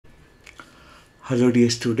Hello dear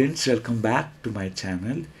students, welcome back to my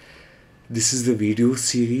channel. This is the video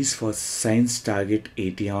series for Science Target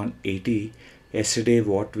 80 on 80. Yesterday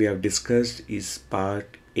what we have discussed is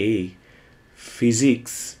part A,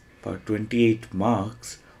 Physics, for 28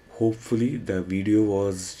 marks. Hopefully the video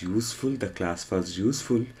was useful, the class was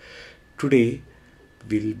useful. Today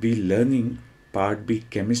we'll be learning part B,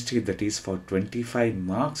 Chemistry, that is for 25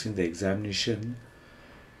 marks in the examination.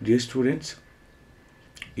 Dear students,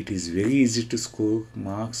 it is very easy to score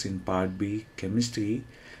marks in part B, Chemistry.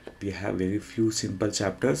 We have very few simple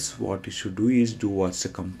chapters. What you should do is watch the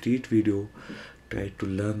complete video, try to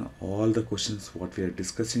learn all the questions what we are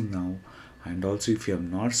discussing now, and also if you have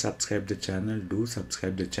not subscribed the channel, do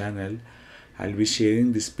subscribe the channel. I'll be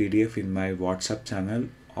sharing this PDF in my WhatsApp channel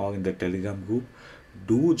or in the Telegram group.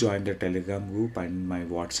 Do join the Telegram group and my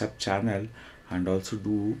WhatsApp channel, and also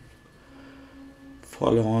do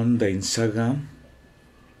follow on the Instagram.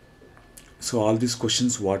 So all these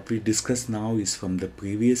questions what we discuss now is from the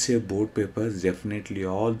previous year board papers. Definitely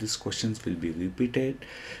all these questions will be repeated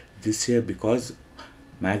this year because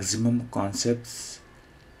maximum concepts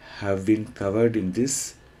have been covered in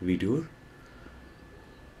this video.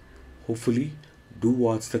 Hopefully do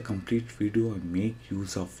watch the complete video and make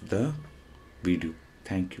use of the video.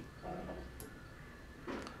 Thank you.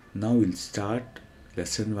 Now we'll start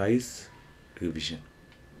lesson wise revision.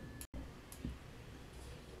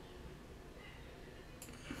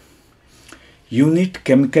 Unit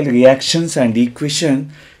chemical reactions and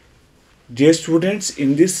equation. Dear students,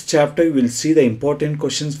 in this chapter you will see the important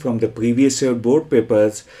questions from the previous year board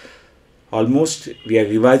papers. Almost we are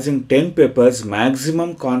revising 10 papers.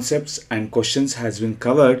 Maximum concepts and questions has been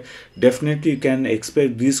covered. Definitely you can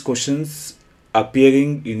expect these questions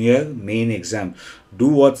appearing in your main exam. Do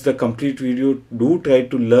watch the complete video. Do try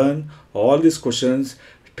to learn all these questions.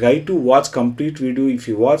 Try to watch complete video. If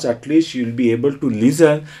you watch, at least you'll be able to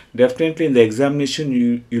listen. Definitely in the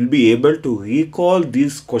examination you'll be able to recall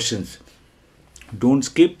these questions. Don't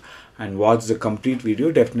skip and watch the complete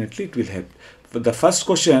video. Definitely it will help. For the first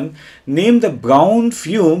question, name the brown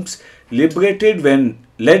fumes liberated when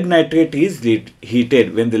lead nitrate is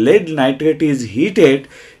heated. When the lead nitrate is heated,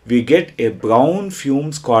 we get a brown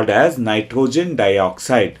fumes called as nitrogen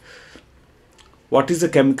dioxide. What is the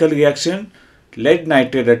chemical reaction? Lead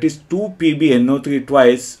nitrate, that is 2PbNO3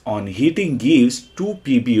 twice on heating gives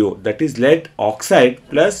 2PbO, that is lead oxide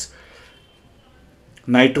plus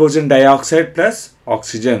nitrogen dioxide plus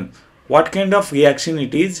oxygen. What kind of reaction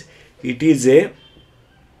it is? It is a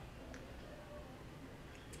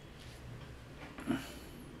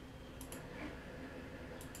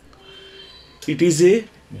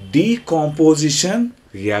decomposition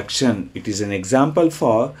reaction. It is an example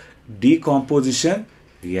for decomposition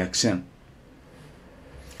reaction.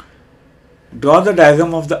 Draw the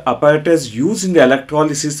diagram of the apparatus used in the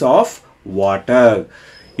electrolysis of water.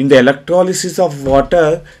 In the electrolysis of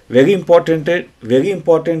water, very important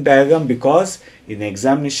diagram, because in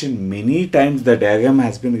examination many times the diagram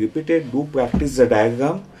has been repeated. Do practice the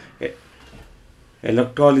diagram.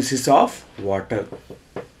 Electrolysis of water.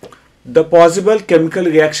 The possible chemical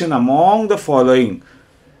reaction among the following.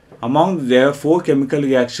 Among there 4 chemical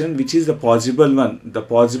reaction, which is the possible one? The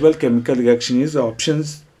possible chemical reaction is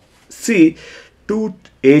options C,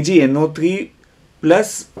 2AgNO3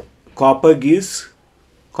 plus copper gives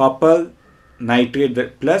copper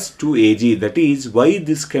nitrate plus 2Ag. That is why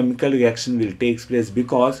this chemical reaction will take place,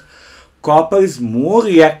 because copper is more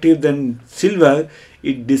reactive than silver.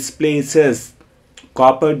 It displaces,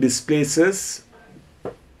 copper displaces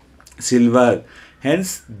silver.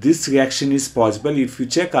 Hence this reaction is possible. If you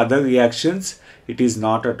check other reactions, it is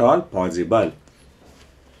not at all possible.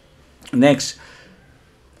 Next,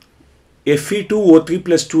 Fe2O3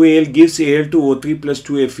 plus 2Al gives Al2O3 plus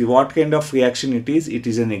 2Fe. What kind of reaction it is? It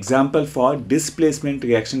is an example for displacement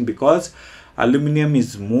reaction, because aluminum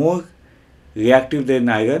is more reactive than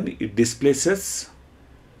iron. It displaces,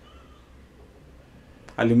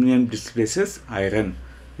 aluminum displaces iron.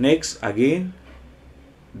 Next, again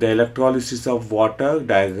the electrolysis of water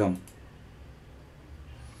diagram.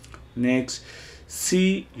 Next,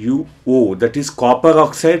 CuO, that is copper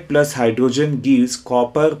oxide plus hydrogen gives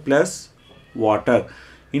copper plus water.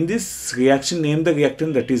 In this reaction, name the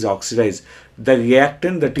reactant that is oxidized. The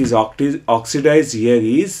reactant that is oxidized here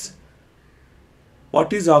is,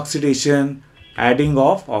 what is oxidation? Adding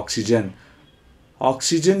of oxygen.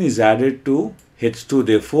 Oxygen is added to H2,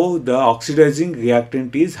 therefore the oxidizing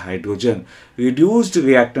reactant is hydrogen. Reduced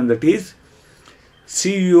reactant, that is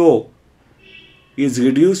CuO, is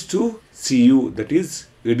reduced to Cu, that is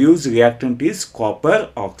reduced reactant is copper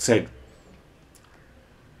oxide.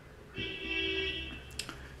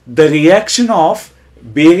 The reaction of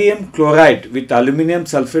barium chloride with aluminum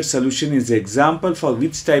sulfate solution is an example for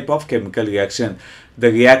which type of chemical reaction?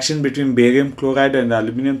 The reaction between barium chloride and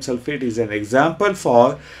aluminum sulfate is an example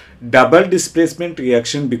for double displacement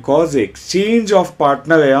reaction because the exchange of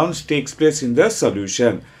partner ions takes place in the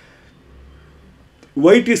solution.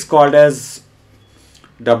 Why it is called as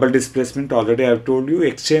double displacement? Already I have told you.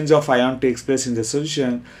 Exchange of ion takes place in the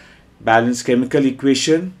solution. Balanced chemical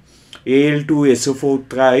equation. Al2SO4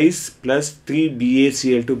 thrice plus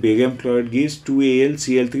 3BaCl2 barium chloride gives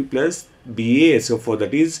 2AlCl3 plus BaSO4.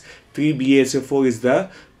 That is 3BaSO4 is the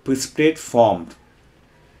precipitate formed.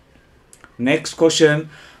 Next question.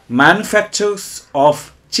 Manufacturers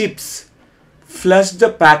of chips flush the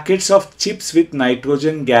packets of chips with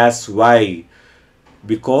nitrogen gas. Why?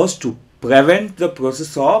 Because to prevent the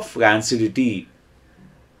process of rancidity.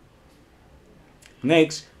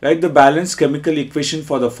 Next, write the balanced chemical equation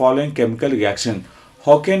for the following chemical reaction.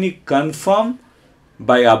 How can you confirm?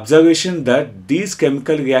 By observation that these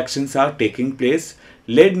chemical reactions are taking place.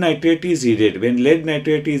 Lead nitrate is heated. When lead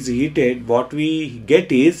nitrate is heated, what we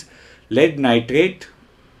get is lead nitrate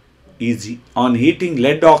is on heating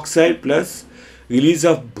lead oxide plus release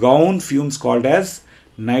of brown fumes called as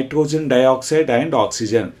nitrogen dioxide and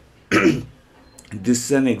oxygen. This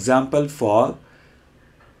is an example for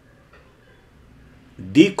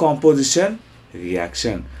decomposition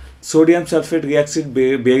reaction. Sodium sulfate reacts with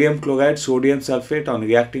barium chloride. Sodium sulfate on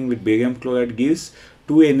reacting with barium chloride gives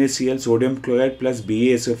 2NaCl sodium chloride plus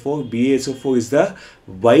BaSO4. BaSO4 is the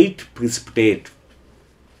white precipitate.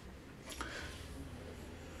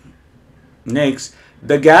 Next,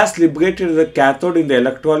 the gas liberated at the cathode in the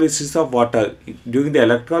electrolysis of water. During the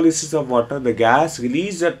electrolysis of water, the gas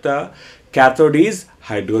released at the cathode is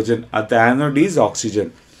hydrogen. At the anode is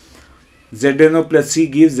oxygen. ZnO plus C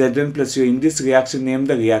gives Zn plus U. In this reaction, name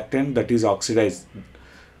the reactant that is oxidized.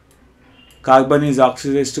 Carbon is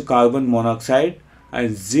oxidized to carbon monoxide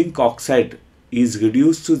and zinc oxide is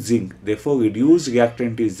reduced to zinc. Therefore, reduced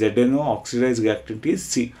reactant is ZnO, oxidized reactant is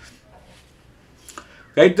C.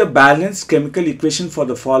 Write the balanced chemical equation for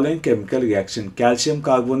the following chemical reaction. Calcium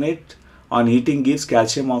carbonate on heating gives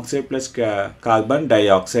calcium oxide plus carbon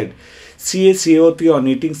dioxide. CaCO3 on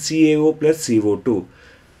heating CaO plus CO2.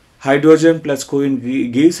 Hydrogen plus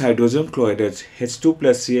chlorine gives hydrogen chloride. H2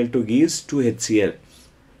 plus Cl2 gives 2HCl.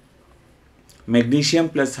 Magnesium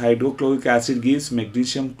plus hydrochloric acid gives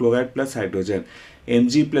magnesium chloride plus hydrogen.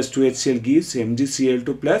 Mg plus 2HCl gives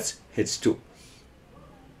MgCl2 plus H2.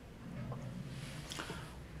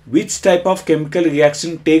 Which type of chemical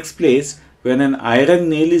reaction takes place when an iron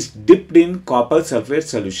nail is dipped in copper sulfate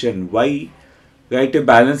solution? Why? Write a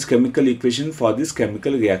balanced chemical equation for this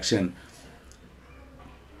chemical reaction.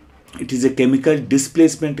 It is a chemical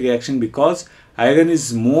displacement reaction because iron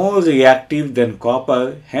is more reactive than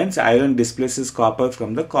copper. Hence, iron displaces copper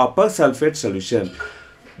from the copper sulfate solution.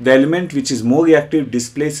 The element which is more reactive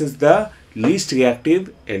displaces the least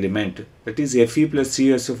reactive element. That is Fe plus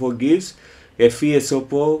CuSO4 gives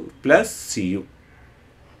FeSO4 plus Cu.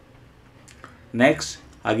 Next,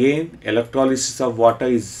 again electrolysis of water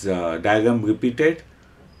is diagram repeated.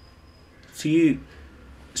 See,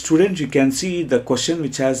 students, you can see the question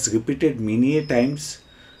which has repeated many times.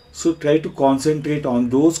 So try to concentrate on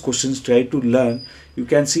those questions, try to learn. You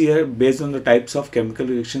can see here based on the types of chemical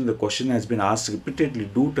reaction the question has been asked repeatedly.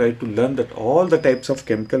 Do try to learn that all the types of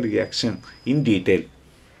chemical reaction in detail.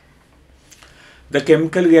 The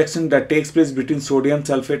chemical reaction that takes place between sodium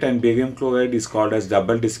sulfate and barium chloride is called as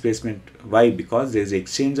double displacement. Why? Because there is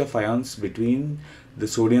exchange of ions between the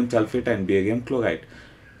sodium sulfate and barium chloride.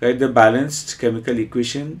 Write the balanced chemical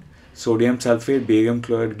equation. Sodium sulfate, barium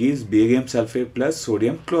chloride gives barium sulfate plus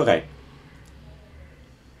sodium chloride.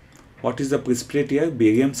 What is the precipitate here?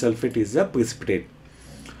 Barium sulfate is the precipitate.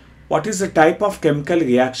 What is the type of chemical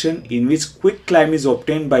reaction in which quicklime is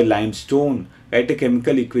obtained by limestone? Write a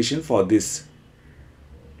chemical equation for this.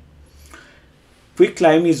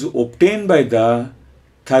 Quicklime is obtained by the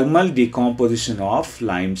thermal decomposition of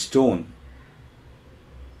limestone.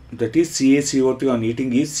 That is CaCO3 on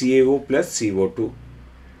heating is CaO plus CO2.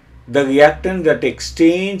 The reactant that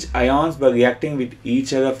exchange ions by reacting with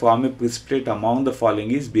each other form a precipitate among the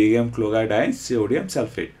following is barium chloride and sodium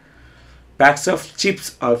sulfate. Packs of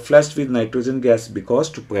chips are flushed with nitrogen gas because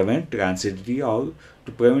to prevent rancidity or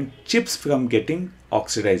to prevent chips from getting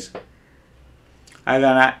oxidized.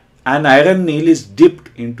 An iron nail is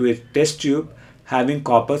dipped into a test tube having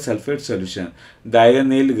copper sulfate solution. The iron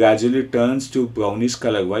nail gradually turns to brownish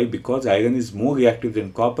color. Why? Because iron is more reactive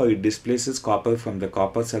than copper. It displaces copper from the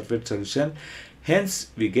copper sulfate solution.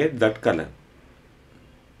 Hence, we get that color.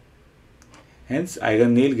 Hence,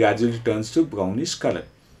 iron nail gradually turns to brownish color.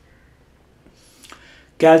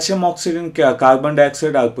 Calcium oxide and carbon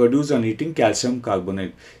dioxide are produced on heating calcium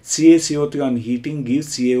carbonate. CaCO3 on heating gives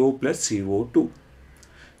CaO plus CO2.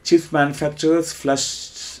 Chips manufacturers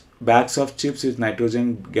flush bags of chips with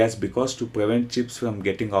nitrogen gas because to prevent chips from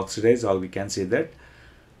getting oxidized, or we can say that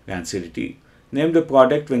rancidity. Name the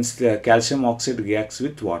product when calcium oxide reacts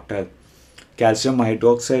with water. Calcium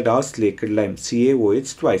hydroxide or slaked lime,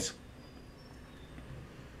 CaOH twice.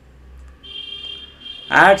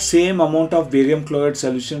 Add same amount of barium chloride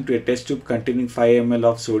solution to a test tube containing 5 ml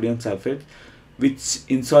of sodium sulfate, which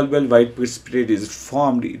insoluble white precipitate is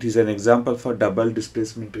formed. It is an example for double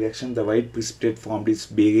displacement reaction. The white precipitate formed is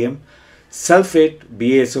barium sulfate,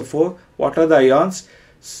 BaSO4. What are the ions?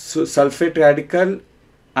 So, sulfate radical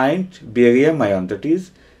and barium ion, that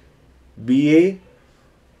is BaSO4,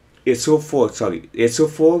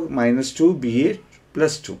 SO4 minus 2, Ba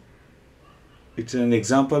plus 2. It's an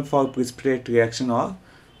example for precipitate reaction or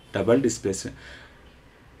double displacement.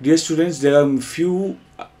 Dear students, there are few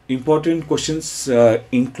important questions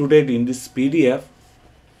included in this PDF.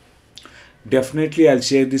 Definitely I'll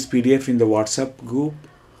share this PDF in the WhatsApp group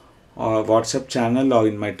or WhatsApp channel or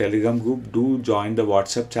in my Telegram group. Do join the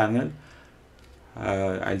WhatsApp channel.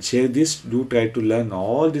 I'll share this. Do try to learn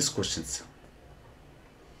all these questions.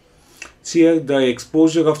 See here, the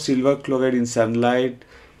exposure of silver chloride in sunlight.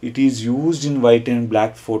 It is used in white and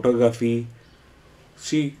black photography.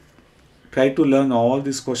 See, try to learn all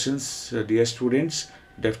these questions, dear students.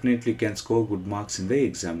 Definitely can score good marks in the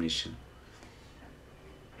examination.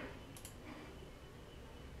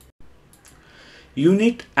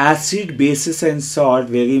 Unit acid, bases and salt,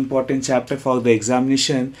 very important chapter for the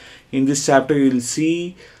examination. In this chapter you will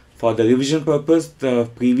see, for the revision purpose, the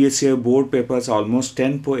previous year board papers, almost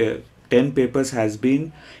 10 papers has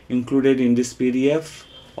been included in this PDF.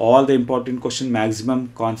 All the important question,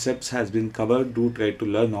 maximum concepts has been covered. Do try to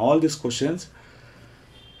learn all these questions.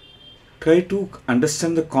 Try to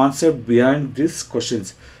understand the concept behind these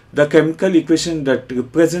questions. The chemical equation that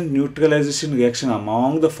represent neutralization reaction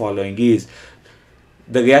among the following is: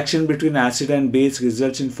 the reaction between acid and base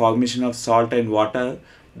results in formation of salt and water.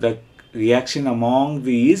 The reaction among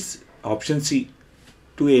these, option C,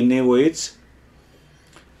 2NaOH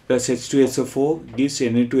plus H2SO4 gives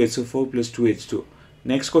Na2SO4 plus 2H2.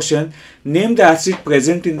 Next question, name the acid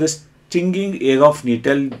present in the stinging air of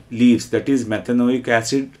nettle leaves, that is methanoic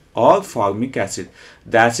acid or formic acid.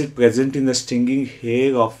 The acid present in the stinging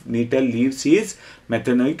air of nettle leaves is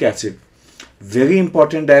methanoic acid. Very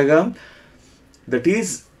important diagram, that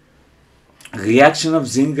is reaction of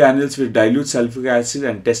zinc granules with dilute sulfuric acid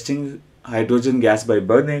and testing hydrogen gas by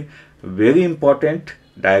burning. Very important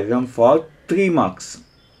diagram for 3 marks.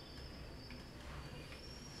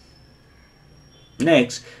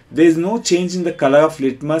 Next, there is no change in the color of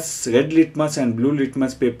litmus, red litmus and blue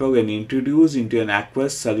litmus paper when introduced into an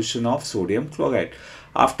aqueous solution of sodium chloride.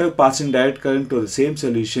 After passing direct current to the same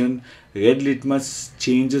solution, red litmus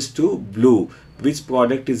changes to blue. Which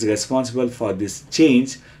product is responsible for this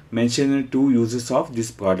change? Mention 2 uses of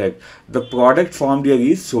this product. The product formed here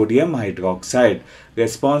is sodium hydroxide,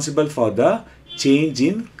 responsible for the change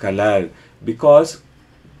in color, because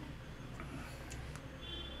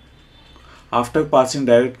after passing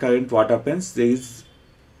direct current, what happens? There is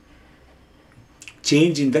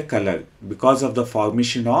change in the color because of the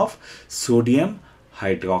formation of sodium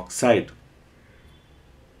hydroxide.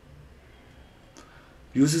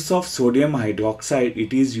 Uses of sodium hydroxide,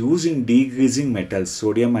 it is used in degreasing metals.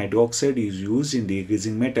 Sodium hydroxide is used in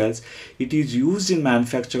degreasing metals. It is used in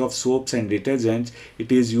manufacture of soaps and detergents.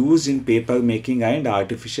 It is used in paper making and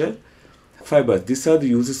artificial fibers. These are the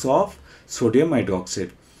uses of sodium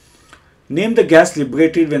hydroxide. Name the gas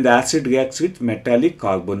liberated when the acid reacts with metallic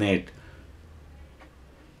carbonate.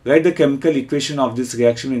 Write the chemical equation of this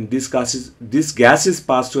reaction. In this gas is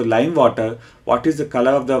passed to lime water. What is the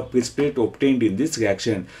color of the precipitate obtained in this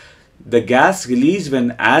reaction? The gas released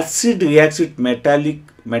when acid reacts with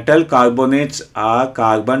metal carbonates are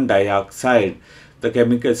carbon dioxide. The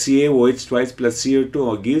chemical CaOH twice plus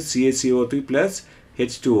CO2 gives CaCO3 plus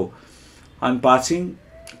H2O. On passing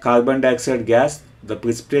carbon dioxide gas, the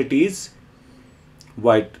precipitate is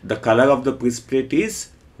white. The color of the precipitate is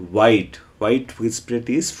white. White precipitate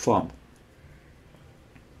is formed.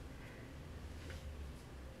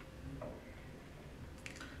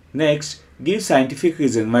 Next, give scientific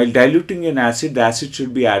reason. While diluting an acid, the acid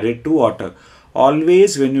should be added to water.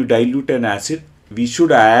 Always when you dilute an acid, we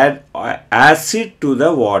should add acid to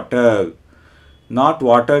the water, not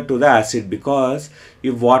water to the acid, because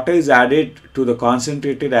if water is added to the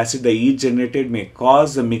concentrated acid, the heat generated may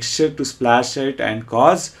cause the mixture to splash out and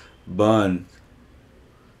cause burn.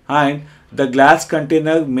 And the glass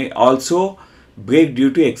container may also break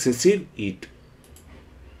due to excessive heat.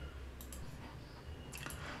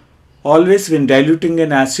 Always when diluting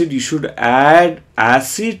an acid, you should add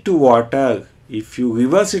acid to water. If you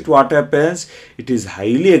reverse it, what happens? It is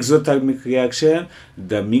highly exothermic reaction.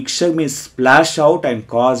 The mixture may splash out and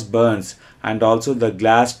cause burns. And also the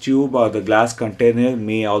glass tube or the glass container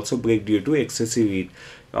may also break due to excessive heat.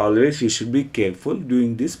 Always you should be careful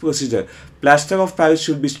doing this procedure. Plaster of Paris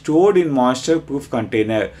should be stored in moisture-proof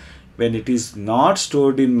container. When it is not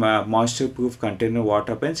stored in moisture-proof container, what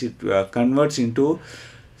happens? It converts into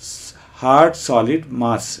hard solid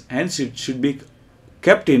mass. Hence, it should be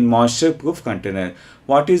kept in moisture-proof container.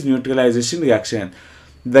 What is neutralization reaction?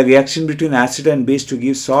 The reaction between acid and base to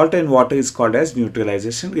give salt and water is called as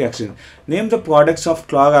neutralization reaction. Name the products of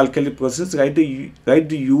chlor-alkali process. Write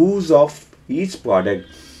the use of each product.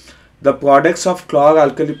 The products of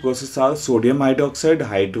chlor-alkali process are sodium hydroxide,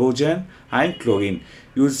 hydrogen and chlorine.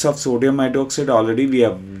 Use of sodium hydroxide already we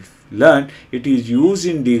have learned. It is used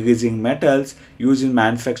in degreasing metals, used in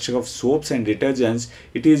manufacture of soaps and detergents.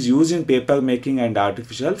 It is used in paper making and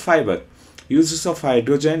artificial fiber. Uses of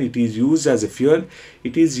hydrogen, it is used as a fuel.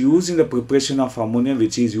 It is used in the preparation of ammonia,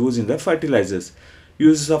 which is used in the fertilizers.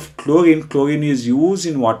 Uses of chlorine, chlorine is used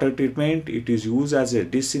in water treatment. It is used as a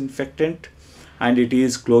disinfectant, and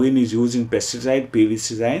chlorine is used in pesticide,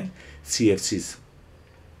 PVCs and CFCs.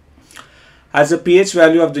 As the pH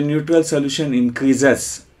value of the neutral solution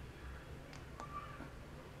increases,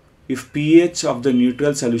 if pH of the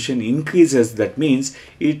neutral solution increases, that means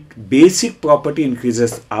its basic property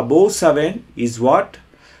increases. Above 7 is what?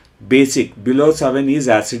 Basic. Below 7 is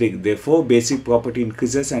acidic. Therefore, basic property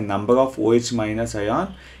increases and number of OH minus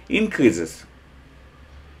ion increases.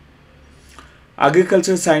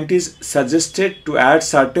 Agricultural scientists suggested to add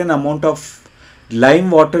certain amount of lime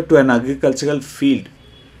water to an agricultural field.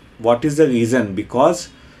 What is the reason? Because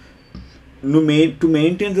to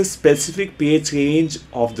maintain the specific pH range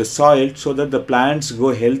of the soil so that the plants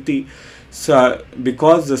grow healthy. So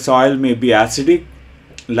because the soil may be acidic,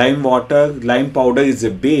 lime powder is a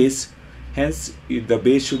base, hence the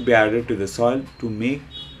base should be added to the soil to make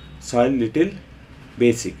soil little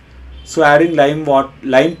basic. So adding lime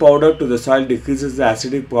powder to the soil decreases the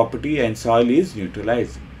acidic property and soil is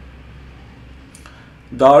neutralized.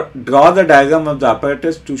 Draw the diagram of the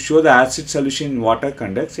apparatus to show the acid solution in water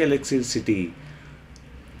conducts electricity.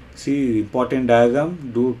 See, important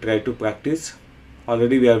diagram. Do try to practice.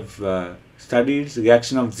 Already we have studied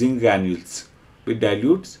reaction of zinc granules with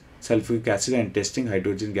dilutes sulfuric acid and testing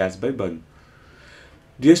hydrogen gas by burn.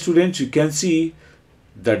 Dear students, you can see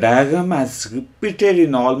the diagram has repeated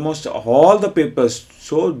in almost all the papers.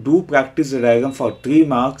 So do practice the diagram for 3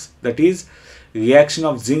 marks. That is reaction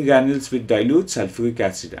of zinc granules with dilute sulfuric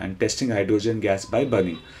acid and testing hydrogen gas by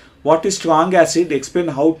burning. What is strong acid? Explain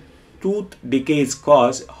how tooth decay is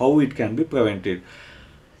caused, how it can be prevented.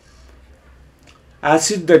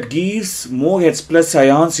 Acid that gives more H plus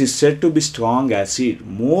ions is said to be strong acid.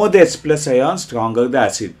 More the H plus ions, stronger the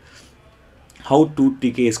acid. How tooth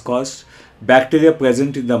decay is caused? Bacteria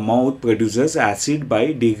present in the mouth produces acid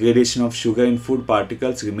by degradation of sugar in food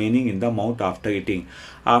particles remaining in the mouth after eating.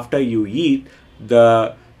 After you eat,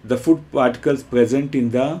 the food particles present in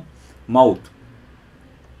the mouth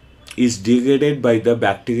is degraded by the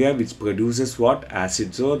bacteria which produces what?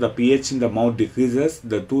 Acid. So the pH in the mouth decreases,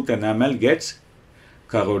 the tooth enamel gets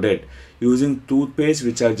corroded. Using toothpaste,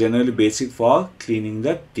 which are generally basic for cleaning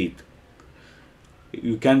the teeth.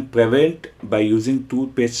 You can prevent by using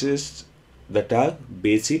toothpastes that are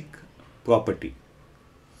basic property.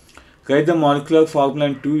 Write the molecular formula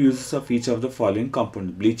and 2 uses of each of the following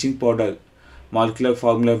compounds. Bleaching powder. Molecular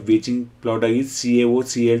formula of bleaching powder is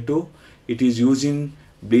CaOCl2. It is used in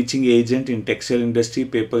bleaching agent in textile industry,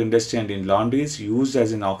 paper industry and in laundries. Used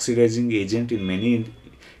as an oxidizing agent in many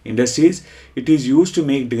industries. It is used to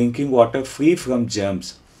make drinking water free from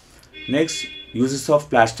germs. Next, uses of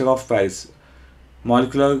plaster of Paris.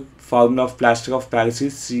 Molecular formula of plaster of Paris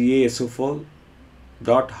is CaSO4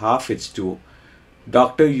 half H2O.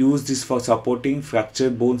 Doctor use this for supporting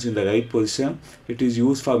fractured bones in the right position. It is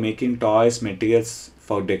used for making toys, materials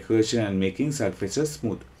for decoration and making surfaces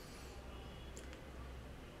smooth.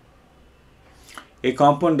 A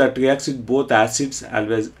compound that reacts with both acids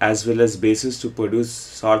as well as bases to produce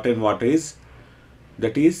salt and water is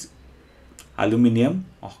aluminium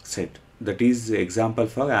oxide. That is the example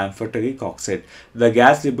for amphoteric oxide. The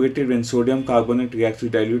gas liberated when sodium carbonate reacts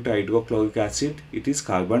with dilute hydrochloric acid, it is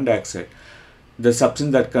carbon dioxide. The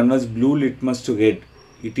substance that converts blue litmus to red,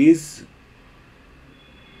 it is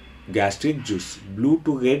gastric juice. Blue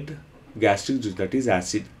to red gastric juice, that is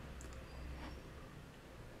acid.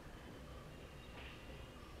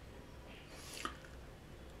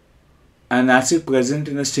 An acid present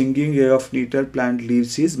in a stinging layer of nettle plant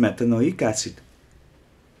leaves is methanoic acid.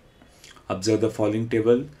 Observe the following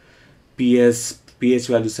table. pH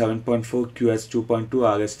value 7.4, QS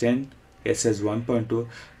 2.2, RS 10, SS 1.2.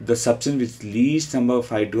 The substance with least number of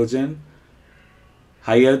hydrogen,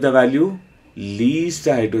 higher the value, least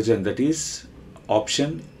the hydrogen, that is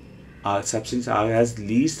option R. Substance R has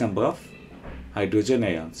least number of hydrogen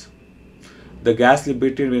ions. The gas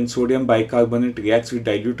liberated when sodium bicarbonate reacts with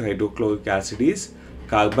dilute hydrochloric acid is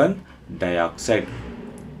carbon dioxide.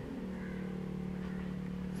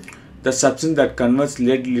 The substance that converts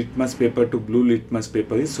lead litmus paper to blue litmus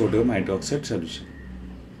paper is sodium hydroxide solution.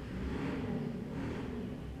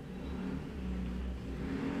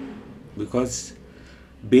 Because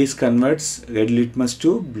base converts red litmus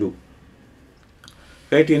to blue.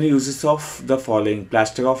 Write any uses of the following.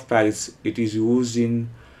 Plaster of Paris. It is used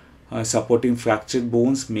in supporting fractured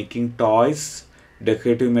bones, making toys,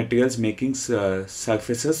 decorative materials, making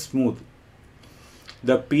surfaces smooth.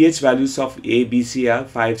 The pH values of A, B, C are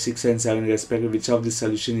 5, 6 and 7 respectively. Which of the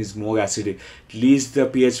solution is more acidic? Least the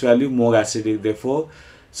pH value, more acidic. Therefore,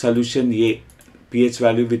 solution A, pH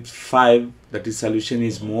value with 5, that is solution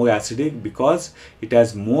is more acidic because it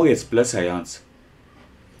has more H plus ions.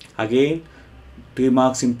 Again, 3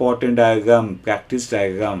 marks important diagram, practice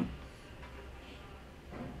diagram.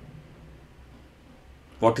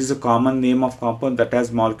 What is the common name of compound that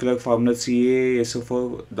has molecular formula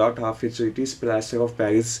CaSO4 dot half H? So it is plaster of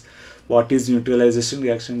Paris. What is neutralization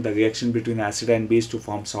reaction? The reaction between acid and base to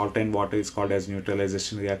form salt and water is called as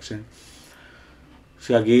neutralization reaction.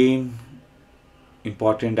 So again,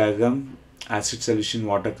 important diagram. Acid solution,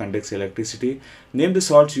 water conducts electricity. Name the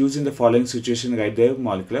salts used in the following situation. Write their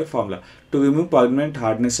molecular formula. To remove permanent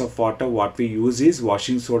hardness of water, what we use is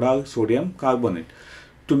washing soda, sodium carbonate.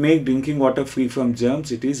 To make drinking water free from germs,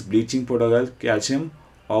 it is bleaching powder, calcium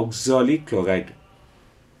oxalic chloride.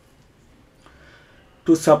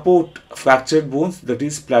 To support fractured bones, that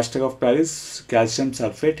is plaster of Paris, calcium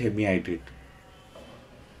sulfate hemihydrate.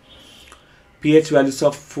 pH values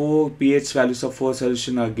of 4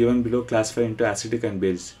 solution are given below, classified into acidic and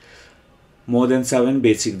base. More than 7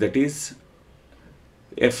 basic, that is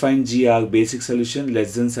F and G are basic solution.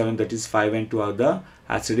 Less than 7, that is 5 and 2 are the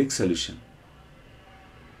acidic solution.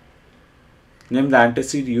 Name the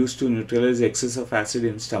antacid used to neutralize excess of acid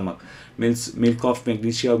in stomach. Milk of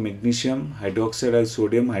magnesia or magnesium hydroxide or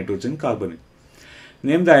sodium hydrogen carbonate.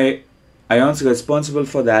 Name the ions responsible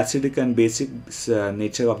for the acidic and basic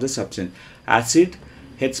nature of the substance. Acid,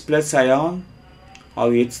 H plus ion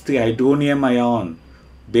or H3 hydronium ion.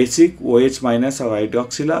 Basic, OH minus or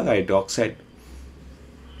hydroxyl or hydroxide.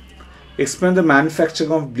 Explain the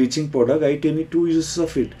manufacturing of bleaching powder. Write any 2 uses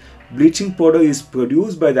of it. Bleaching powder is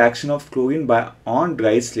produced by the action of chlorine on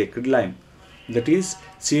dry slaked lime. That is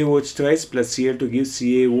CaOH twice plus Cl2 gives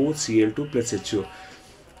CaO, Cl2 plus HO.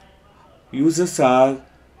 Uses are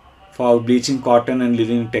for bleaching cotton and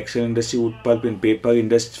linen in textile industry, wood pulp in paper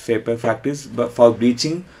industry, paper factories, but for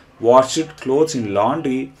bleaching washed clothes in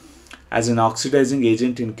laundry, as an oxidizing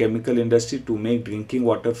agent in chemical industry to make drinking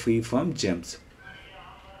water free from germs.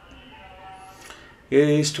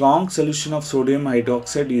 A strong solution of sodium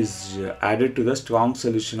hydroxide is added to the strong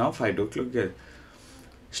solution of hydrochloric acid.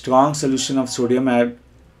 Strong solution of sodium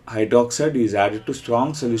hydroxide is added to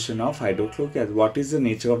strong solution of hydrochloric acid. What is the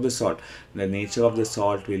nature of the salt? The nature of the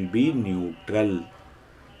salt will be neutral.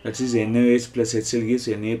 That is NaOH plus HCl gives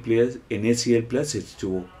NaCl plus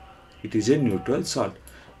H2O. It is a neutral salt.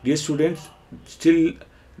 Dear students, still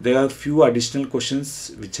there are few additional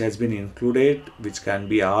questions which has been included, which can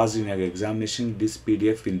be asked in your examination. This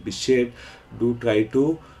PDF will be shared. Do try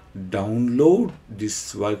to download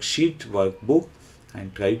this workbook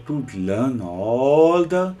and try to learn all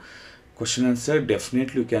the question answer.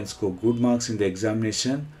 Definitely you can score good marks in the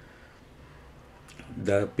examination.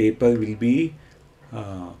 The paper will be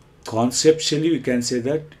conceptually, you can say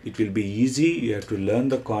that it will be easy. You have to learn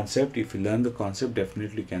the concept. If you learn the concept,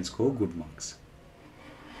 definitely you can score good marks.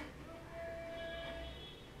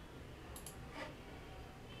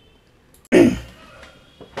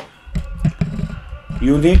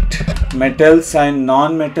 Unit metals and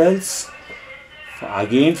non-metals.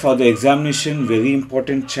 Again, for the examination, very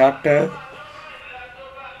important chapter.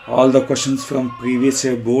 All the questions from previous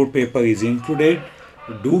year board paper is included.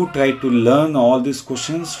 Do try to learn all these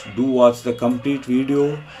questions. Do watch the complete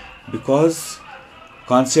video, because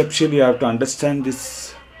conceptually you have to understand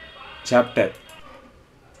this chapter.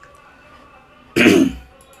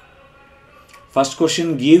 First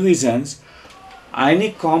question, give reasons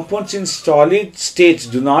Ionic compounds in solid states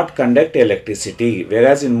do not conduct electricity,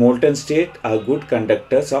 whereas in molten state are good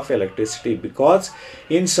conductors of electricity, because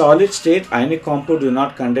in solid state ionic compounds do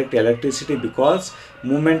not conduct electricity because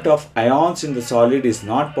movement of ions in the solid is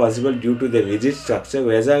not possible due to the rigid structure,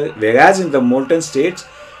 whereas in the molten states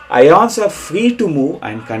ions are free to move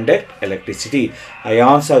and conduct electricity.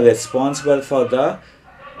 Ions are responsible for the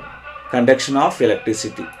conduction of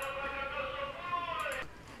electricity.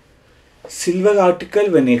 Silver article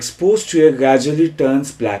when exposed to air gradually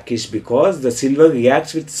turns blackish because the silver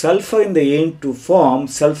reacts with sulfur in the air to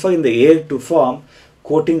form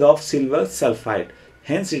coating of silver sulfide.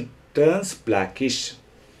 Hence it turns blackish.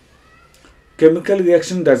 Chemical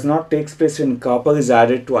reaction does not take place when copper is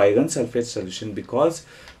added to iron sulfate solution because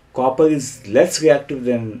copper is less reactive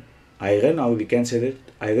than iron, or we can say that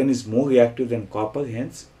iron is more reactive than copper,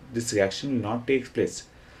 hence this reaction will not take place.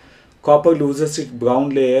 Copper loses its brown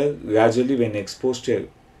layer gradually when exposed to air.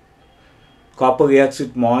 Copper reacts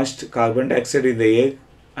with moist carbon dioxide in the air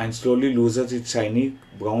and slowly loses its shiny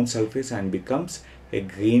brown surface and becomes a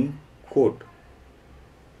green coat.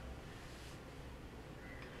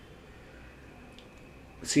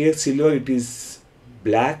 See here, silver it is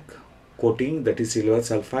black coating, that is silver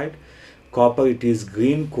sulfide. Copper it is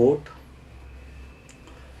green coat.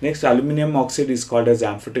 Next, aluminium oxide is called as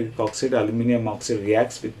amphoteric oxide. Aluminium oxide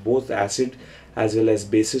reacts with both acid as well as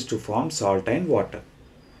bases to form salt and water.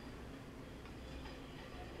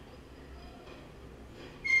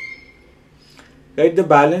 Write the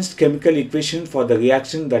balanced chemical equation for the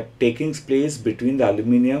reaction that taking place between the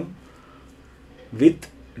aluminium with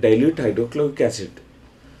dilute hydrochloric acid.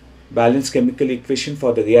 Balanced chemical equation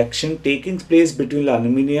for the reaction taking place between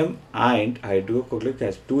aluminium and hydrochloric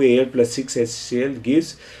acid. 2Al plus 6HCl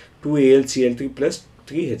gives 2AlCl3 plus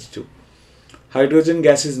 3H2. Hydrogen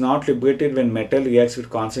gas is not liberated when metal reacts with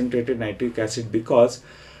concentrated nitric acid because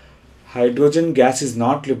hydrogen gas is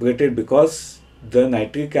not liberated because the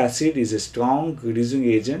nitric acid is a strong reducing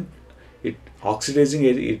agent. It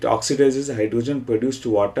oxidizes hydrogen produced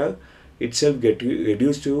to water itself get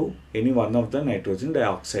reduced to any one of the nitrogen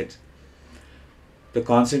dioxides. The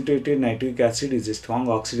concentrated nitric acid is a strong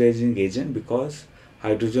oxidizing agent because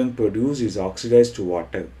hydrogen produced is oxidized to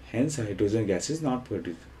water. Hence, hydrogen gas is not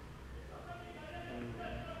produced.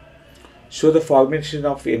 Show the formation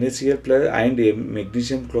of NaCl plus and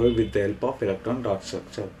magnesium chloride with the help of electron dot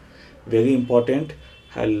structure. Very important.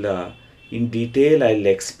 In detail I'll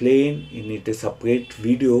explain in a separate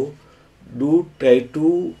video. Do try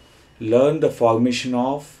to learn the formation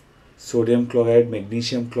of sodium chloride,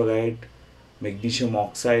 magnesium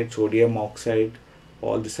oxide, sodium oxide.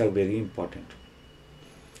 All these are very important.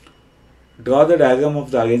 Draw the diagram of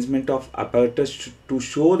the arrangement of apparatus to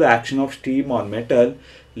show the action of steam on metal.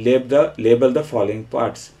 Label the following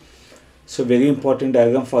parts. So very important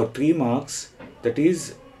diagram for 3 marks, that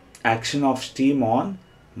is action of steam on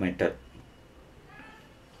metal.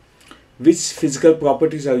 Which physical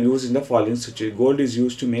properties are used in the following situation? Gold is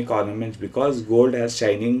used to make ornaments because gold has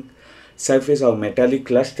shining surface or metallic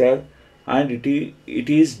cluster, and it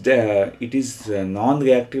is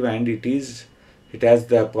non-reactive, and it has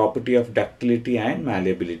the property of ductility and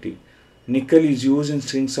malleability. Nickel is used in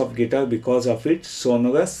strings of guitar because of its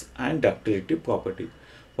sonorous and ductility property.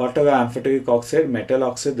 What are amphoteric oxide? Metal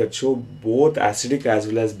oxide that show both acidic as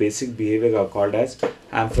well as basic behavior are called as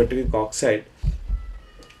amphoteric oxide.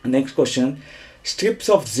 Next question. Strips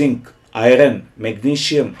of zinc, iron,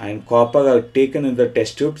 magnesium and copper are taken in the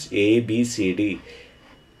test tubes A, B, C, D.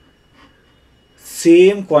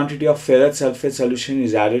 Same quantity of ferrous sulfate solution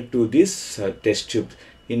is added to this test tubes.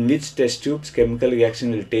 In which test tubes chemical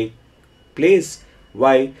reaction will take place?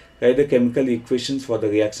 Why? Write the chemical equations for the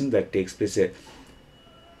reaction that takes place here.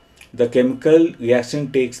 The chemical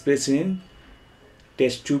reaction takes place in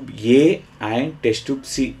test tube A and test tube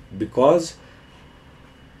C because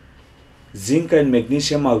zinc and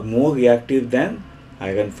magnesium are more reactive than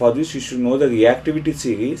iron. For this you should know the reactivity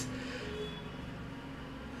series.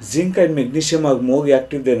 Zinc and magnesium are more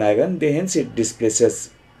reactive than iron, hence it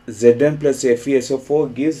displaces. Zn plus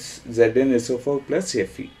FeSO4 gives ZnSO4 plus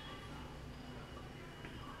Fe.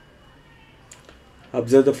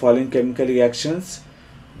 Observe the following chemical reactions.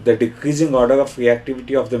 The decreasing order of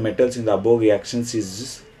reactivity of the metals in the above reactions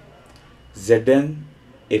is Zn,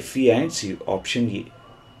 Fe and C, option A.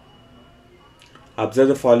 Observe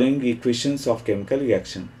the following equations of chemical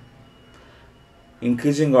reaction.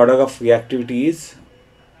 Increasing order of reactivity is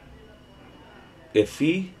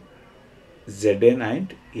Fe, Zn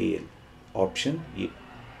and Al, option A.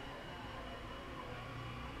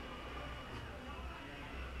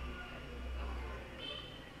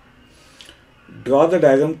 Draw the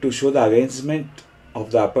diagram to show the arrangement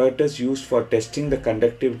of the apparatus used for testing the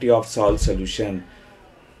conductivity of salt solution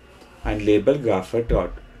and label graphite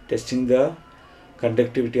rod. Testing the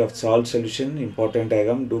conductivity of salt solution, important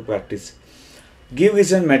diagram, do practice. Give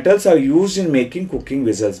reason. Metals are used in making cooking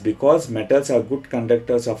vessels because metals are good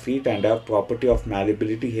conductors of heat and have property of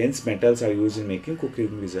malleability. Hence, metals are used in making cooking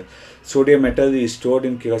vessels. Sodium metal is stored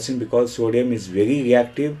in kerosene because sodium is very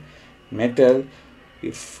reactive metal.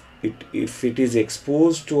 If it is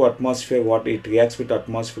exposed to atmosphere, it reacts with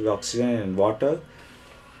atmospheric oxygen and water,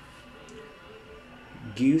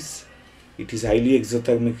 gives it is highly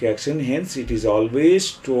exothermic reaction. Hence, it is always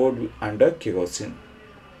stored under kerosene.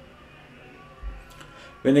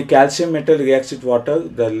 When a calcium metal reacts with water,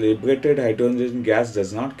 the liberated hydrogen gas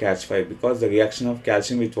does not catch fire because the reaction of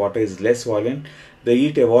calcium with water is less violent. The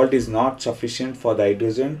heat evolved is not sufficient for the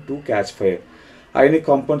hydrogen to catch fire. Ionic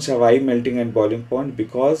compounds have high melting and boiling point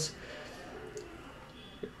because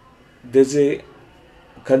there is a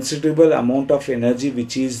considerable amount of energy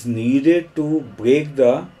which is needed to break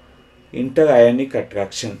the interionic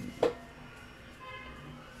attraction.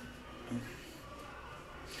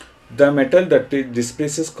 The metal that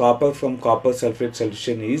displaces copper from copper sulfate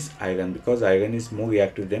solution is iron because iron is more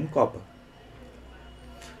reactive than copper.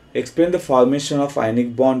 Explain the formation of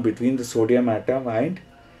ionic bond between the sodium atom and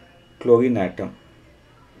chlorine atom.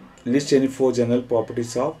 List any 4 general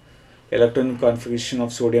properties of electronic configuration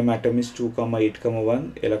of sodium atom is 2, 8,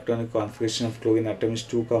 1. Electronic configuration of chlorine atom is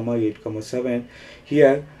 2, 8, 7.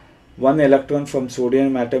 Here, 1 electron from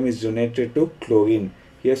sodium atom is donated to chlorine.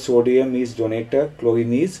 Here, sodium is donator,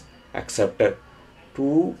 chlorine is acceptor.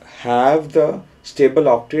 To have the stable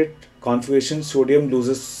octet configuration, sodium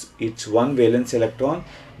loses its 1 valence electron,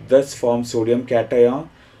 thus forms sodium cation,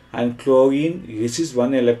 and chlorine receives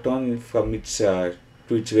 1 electron from its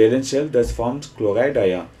to its valence shell, thus forms chloride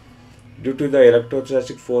ion. Due to the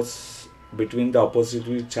electrostatic force between the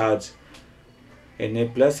oppositely charged Na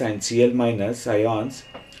plus and Cl minus ions,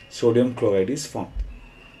 sodium chloride is formed.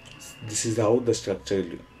 This is how the structure will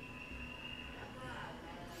be.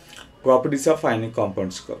 Properties of ionic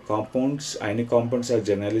compounds. Ionic compounds are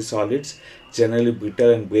generally solids, generally brittle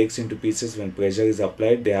and breaks into pieces when pressure is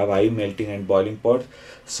applied. They have high melting and boiling point,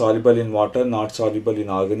 soluble in water, not soluble in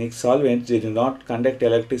organic solvents. They do not conduct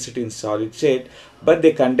electricity in solid state, but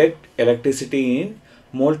they conduct electricity in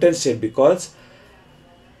molten state because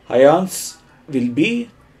ions will be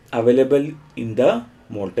available in the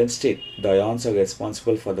molten state. The ions are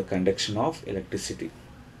responsible for the conduction of electricity.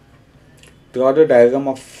 Draw the diagram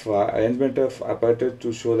of arrangement of apparatus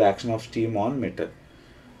to show the action of steam on metal.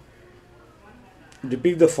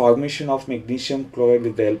 Depict the formation of magnesium chloride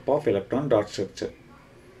with the help of electron dot structure.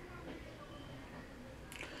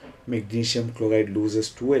 Magnesium chloride loses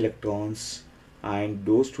 2 electrons and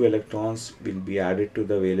those 2 electrons will be added to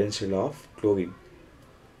the valence shell of chlorine,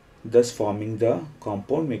 thus forming the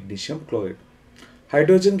compound magnesium chloride.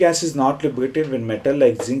 Hydrogen gas is not liberated when metal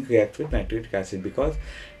like zinc reacts with nitric acid because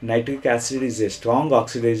nitric acid is a strong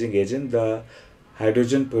oxidizing agent. The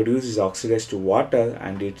hydrogen produced is oxidized to water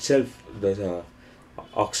and itself the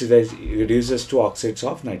reduces to oxides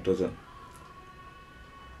of nitrogen.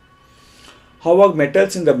 However,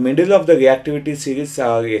 metals in the middle of the reactivity series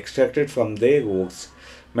are extracted from their ores.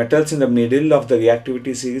 Metals in the middle of the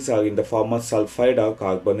reactivity series are in the form of sulfide or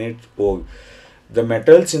carbonate ore. The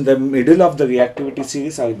metals in the middle of the reactivity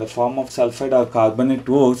series are in the form of sulfide or carbonate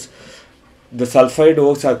ores. The sulfide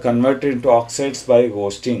ores are converted into oxides by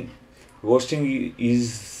roasting. Roasting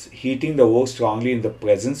is heating the ore strongly in the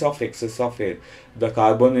presence of excess of air. The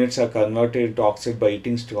carbonates are converted into oxide by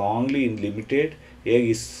heating strongly in limited air.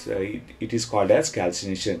 It is called as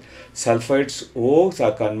calcination. Sulfides ores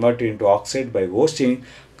are converted into oxide by roasting.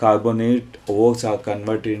 Carbonate ores are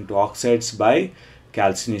converted into oxides by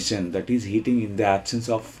calcination, that is heating in the absence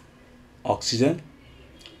of oxygen,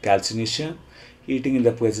 calcination, heating in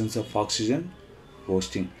the presence of oxygen,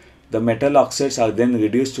 roasting. The metal oxides are then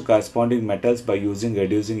reduced to corresponding metals by using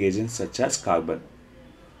reducing agents such as carbon.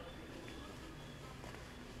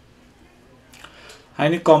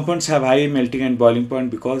 Ionic compounds have high melting and boiling point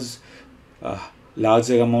because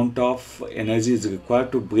larger amount of energy is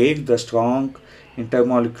required to break the strong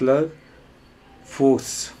intermolecular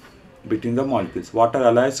force between the molecules. Water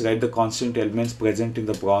alloys write the constant elements present in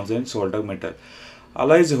the bronze and solder metal.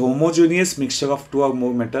 Alloy is a homogeneous mixture of 2 or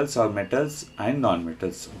more metals or metals and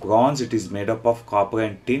non-metals. Bronze, it is made up of copper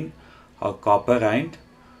and tin or copper and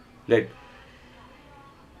lead.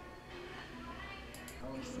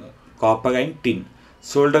 Copper and tin.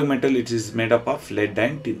 Solder metal, it is made up of lead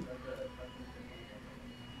and tin.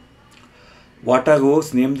 Water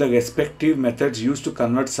ores name the respective methods used to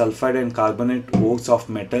convert sulfide and carbonate ores of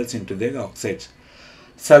metals into their oxides.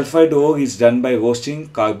 Sulfide ore is done by roasting.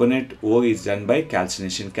 Carbonate ore is done by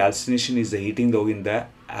calcination. Calcination is the heating the ore in the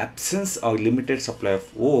absence or limited supply of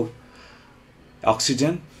ore,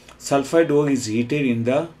 oxygen. Sulfide ore is heated in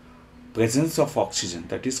the presence of oxygen.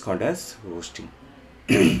 That is called as roasting.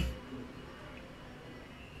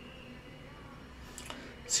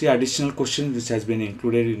 See additional questions which has been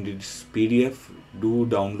included in this PDF. Do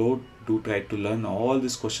download. Do try to learn all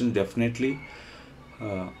these questions. Definitely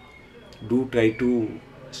do try to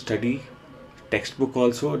study textbook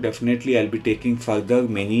also. Definitely I'll be taking further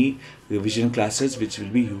many revision classes which will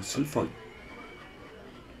be useful for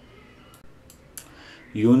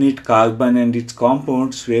you. Unit carbon and its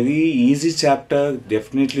compounds, very easy chapter.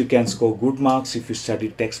 Definitely you can score good marks if you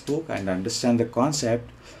study textbook and understand the concept.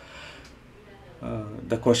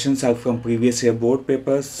 The questions are from previous year board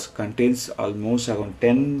papers, contains almost around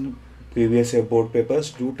 10 previous year board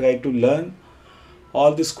papers. Do try to learn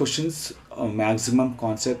all these questions. Maximum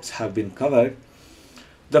concepts have been covered.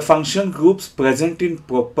 The function groups present in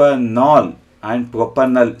propanol and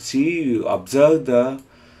propanol. See, observe the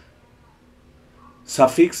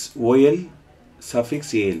suffix ol,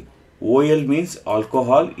 suffix al. ol means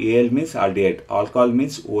alcohol, al means aldehyde. Alcohol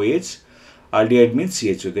means OH, aldehyde means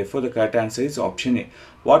CHO. Therefore, the correct answer is option A.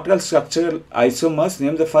 What are structural isomers?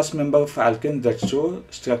 Name the first member of alkane that show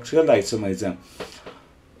structural isomerism.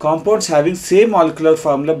 Compounds having same molecular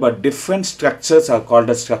formula but different structures are called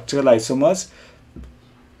as structural isomers.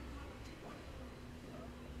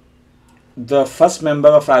 The first member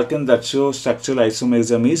of alkane that shows structural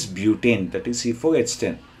isomerism is butane, that is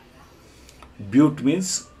C4H10. But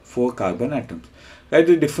means 4 carbon atoms. Write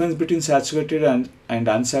the difference between saturated and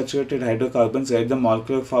unsaturated hydrocarbons. Write the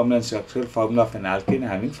molecular formula and structural formula of an alkane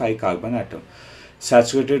having 5 carbon atoms.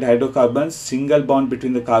 Saturated hydrocarbons, single bond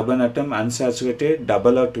between the carbon atom. Unsaturated,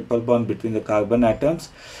 double or triple bond between the carbon atoms.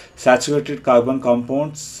 Saturated carbon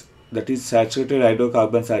compounds, that is saturated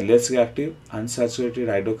hydrocarbons, are less reactive. Unsaturated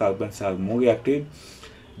hydrocarbons are more reactive.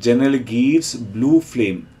 Generally gives blue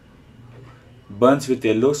flame. Burns with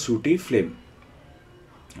yellow sooty flame.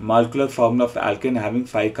 Molecular formula of alkane having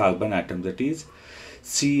 5 carbon atoms, that is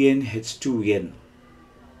CnH2n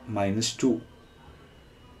minus 2.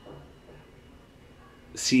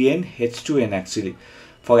 CnH2n actually.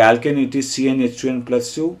 For alkane it is CnH2n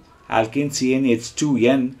plus 2. Alkene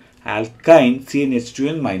CnH2n. Alkyne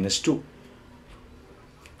CnH2n minus 2.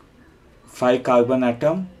 5 carbon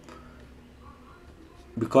atom.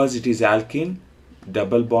 Because it is alkene,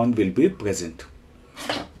 double bond will be present.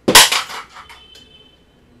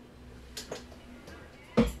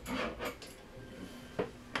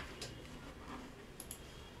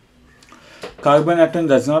 Carbon atom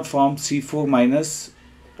does not form C4 minus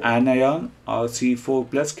anion or C4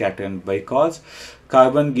 plus cation because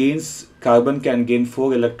carbon can gain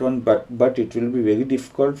 4 electrons, but it will be very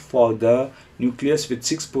difficult for the nucleus with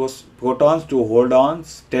 6 protons to hold on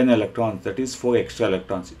 10 electrons, that is 4 extra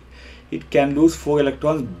electrons. It can lose 4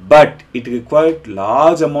 electrons, but it required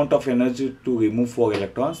large amount of energy to remove 4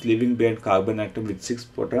 electrons, leaving behind carbon atom with 6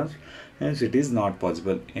 protons. Hence it is not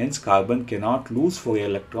possible. Hence carbon cannot lose 4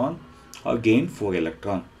 electrons or gain 4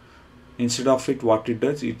 electrons. Instead of it, what it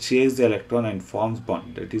does, it shares the electron and forms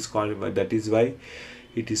bond. That is why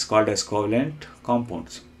it is called as covalent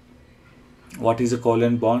compounds. What is a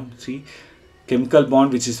covalent bond? See, chemical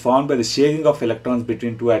bond which is formed by the sharing of electrons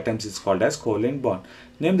between two atoms is called as covalent bond.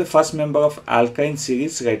 Name the first member of alkyne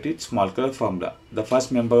series. Write its molecular formula. The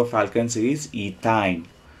first member of alkyne series is ethine.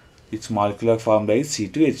 Its molecular formula is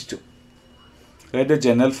C2H2. Write the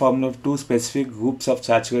general formula of two specific groups of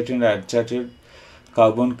saturated and unsaturated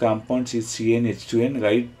carbon compounds is CnH2n.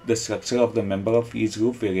 Write the structure of the member of each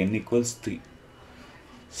group where n equals 3.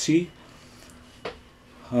 See,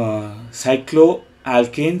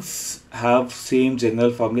 cycloalkanes have same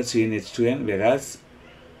general formula CnH2n, whereas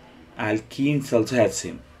alkenes also have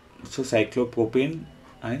same. So cyclopropane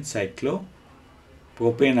and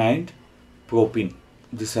propene.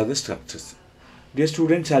 These are the structures. Dear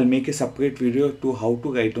students, I'll make a separate video to how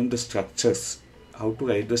to write down the structures. How to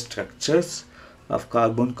write the structures of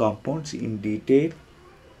carbon compounds in detail.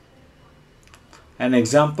 An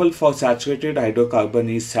example for saturated hydrocarbon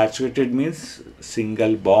is, saturated means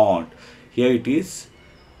single bond. Here it is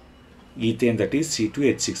ethane, that is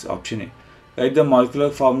C2H6, option A. Write the molecular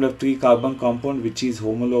formula of 3 carbon compound which is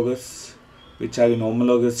homologous, which are in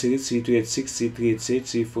homologous series C2H6,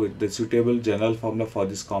 C3H8, C4. The suitable general formula for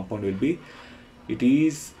this compound will be, it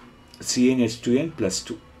is CnH2n plus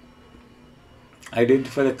 2.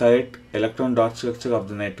 Identify the correct electron dot structure of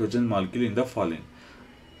the nitrogen molecule in the following.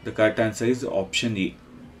 The correct answer is option E.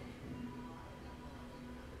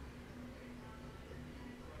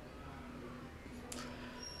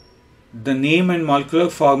 The name and molecular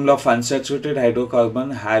formula of unsaturated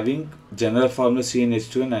hydrocarbon having general formula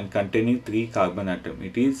CnH2n and containing 3 carbon atom.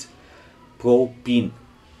 It is propene.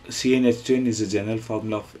 CnH2n is the general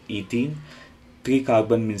formula of ethene. 3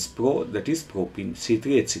 carbon means pro, that is propene.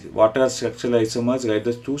 C3H6. What are structural isomers? Write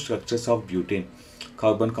the two structures of butane.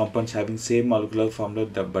 Carbon compounds having same molecular formula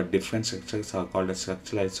but different structures are called as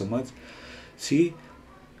structural isomers. See,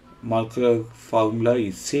 molecular formula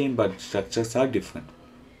is same but structures are different.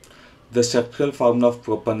 The structural formula of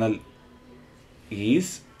propanol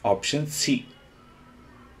is option C.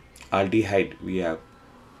 Aldehyde. We have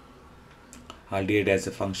aldehyde as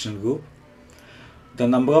a functional group. The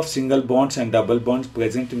number of single bonds and double bonds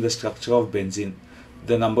present in the structure of benzene.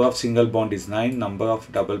 The number of single bond is 9, number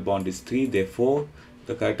of double bond is 3. Therefore,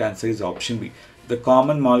 the correct answer is option B. The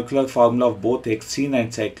common molecular formula of both hexene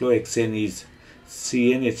and cyclohexane is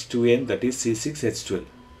CnH2n, that is C6H12.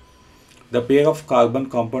 The pair of carbon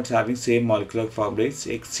compounds having same molecular formula is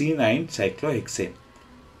hexene and cyclohexane.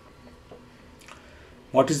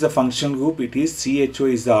 What is the functional group? It is CHO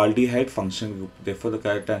is the aldehyde functional group. Therefore, the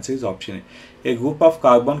correct answer is option A. A group of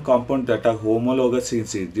carbon compounds that are homologous in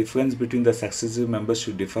C. Difference between the successive members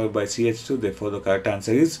should differ by CH2. Therefore, the correct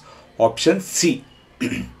answer is option C.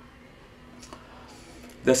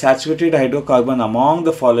 The saturated hydrocarbon among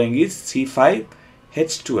the following is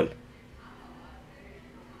C5H12.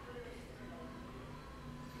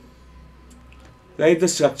 Write the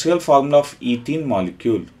structural formula of ethene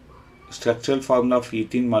molecule. Structural formula of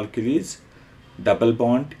ethene molecule is double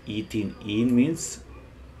bond ethene. Ene means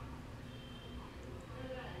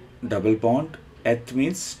double bond, eth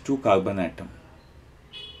means 2 carbon atom.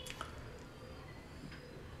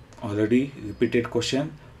 Already repeated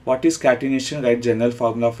question. What is catenation? Write general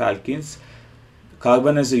formula of alkenes.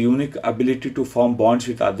 Carbon has a unique ability to form bonds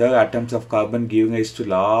with other atoms of carbon, giving rise to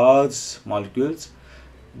large molecules.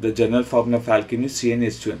 The general formula of alkene is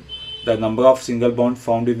CnH2n. The number of single bonds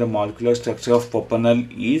found in the molecular structure of propanol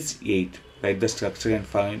is 8. Write the structure and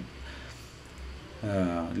find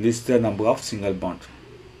list the number of single bonds.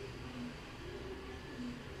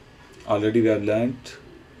 Already we have learnt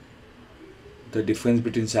the difference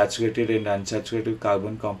between saturated and unsaturated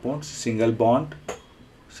carbon compounds. Single bond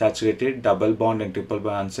saturated, double bond and triple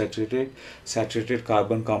bond unsaturated. Saturated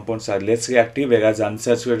carbon compounds are less reactive, whereas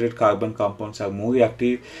unsaturated carbon compounds are more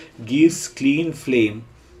reactive, gives clean flame.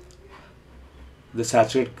 The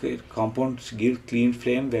saturated compounds give clean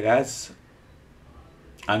flame, whereas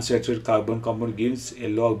unsaturated carbon compound gives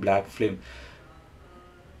yellow or black flame.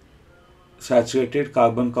 Saturated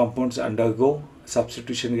carbon compounds undergo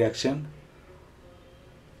substitution reaction.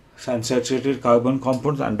 Unsaturated carbon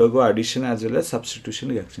compounds undergo addition as well as substitution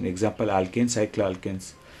reaction. Example, alkanes,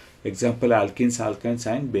 cycloalkanes. Example, alkenes, alkynes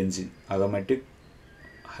and benzene. Aromatic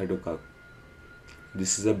hydrocarbon.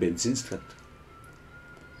 This is a benzene structure.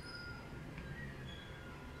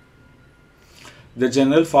 The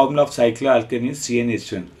general formula of cycloalkane is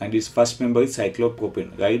CnH2n and its first member is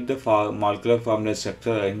cyclopropane. Write the molecular formula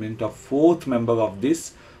structure alignment of fourth member of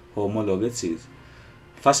this homologous series.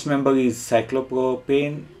 First member is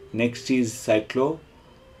cyclopropane, next is cyclobutane,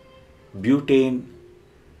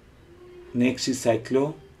 next is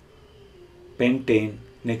cyclopentane,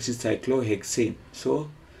 next is cyclohexane. So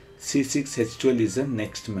C6H12 is the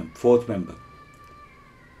next member, fourth member.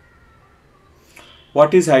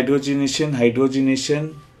 What is hydrogenation?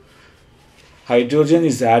 Hydrogen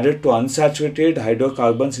is added to unsaturated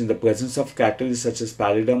hydrocarbons in the presence of catalysts such as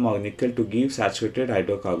palladium or nickel to give saturated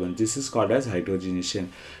hydrocarbons. This is called as hydrogenation.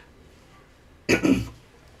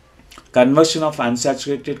 Conversion of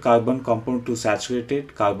unsaturated carbon compound to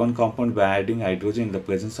saturated carbon compound by adding hydrogen in the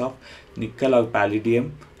presence of nickel or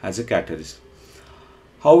palladium as a catalyst.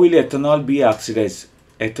 How will ethanol be oxidized?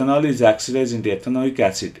 Ethanol is oxidized into ethanoic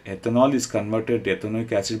acid. Ethanol is converted to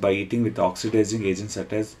ethanoic acid by heating with oxidizing agents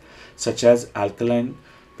such as alkaline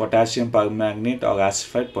potassium permanganate or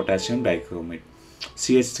acidified potassium dichromate.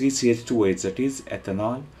 CH3CH2OH, that is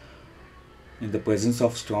ethanol in the presence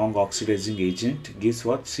of strong oxidizing agent gives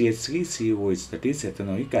what? CH3COH, that is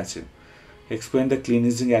ethanoic acid. Explain the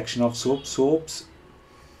cleansing action of soap. Soaps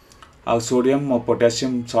are sodium or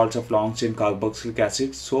potassium salts of long chain carboxylic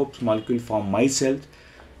acid. Soaps molecule form micelle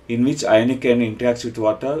in which ionic ion interacts with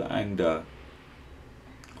water and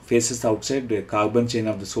faces outside. The carbon chain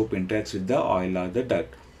of the soap interacts with the oil or the dirt.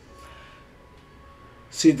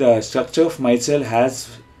 See, the structure of micelle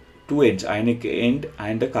has two ends, ionic end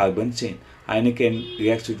and a carbon chain. Ionic end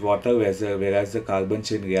reacts with water whereas the carbon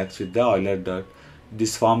chain reacts with the oil or dirt.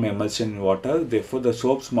 This form emulsion in water. Therefore, the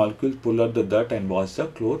soap's molecules pull out the dirt and wash the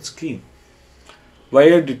clothes clean. Why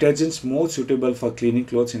are detergents more suitable for cleaning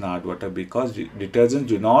clothes in hard water? Because detergents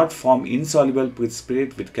do not form insoluble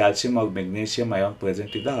precipitate with calcium or magnesium ion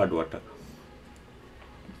present in the hard water.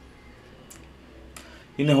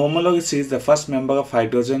 In a homologous series, the first member of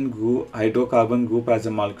hydrocarbon group has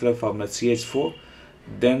a molecular formula CH4.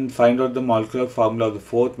 Then find out the molecular formula of the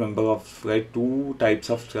fourth member of, write two types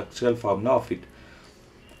of structural formula of it.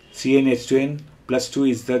 CnH2n plus 2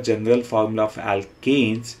 is the general formula of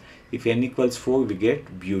alkanes. If n equals 4, we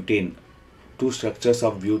get butane. Two structures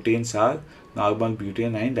of butanes are normal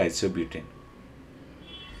butane and isobutane.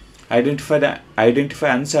 Identify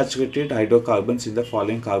unsaturated hydrocarbons in the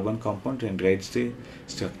following carbon compound and write the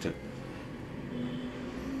structure.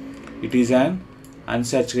 It is an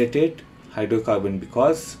unsaturated hydrocarbon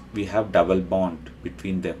because we have double bond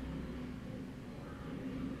between them.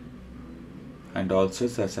 And also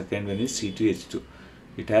the second one is C2H2.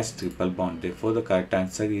 It has triple bond. Therefore, the correct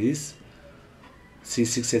answer is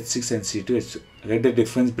C6H6 and C2H2. Write the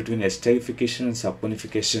difference between esterification and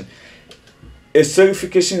saponification.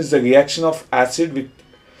 Esterification is the reaction of acid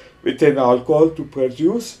with an alcohol to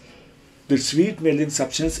produce the sweet-smelling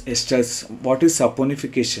substance esters. What is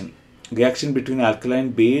saponification? Reaction between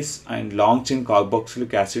alkaline base and long-chain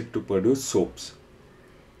carboxylic acid to produce soaps.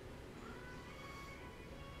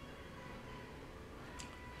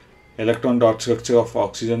 Electron dot structure of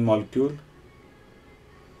oxygen molecule.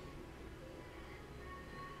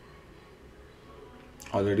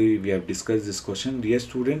 Already we have discussed this question. Dear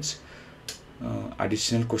students,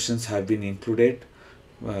 additional questions have been included,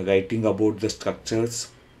 writing about the structures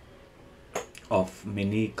of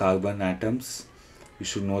many carbon atoms. You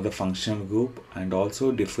should know the functional group and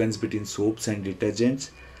also difference between soaps and detergents.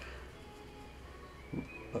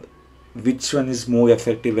 Which one is more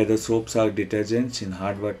effective, whether soaps or detergents in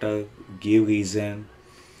hard water, give reason.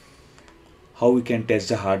 How we can test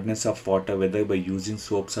the hardness of water, whether by using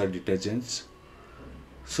soaps or detergents.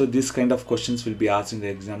 So this kind of questions will be asked in the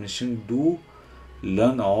examination. Do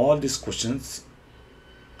learn all these questions.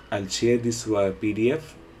 I'll share this PDF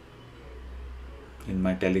in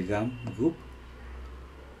my Telegram group.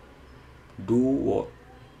 Do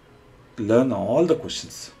learn all the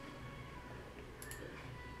questions.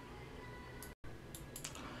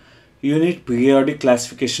 Unit periodic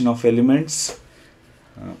classification of elements.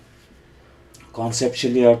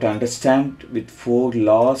 Conceptually, you have to understand with four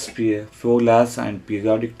laws and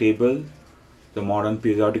periodic table, the modern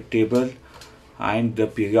periodic table and the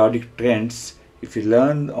periodic trends. If you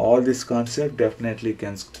learn all this concept, definitely you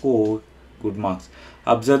can score good marks.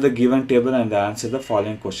 Observe the given table and answer the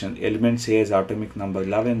following question. Elements A has atomic number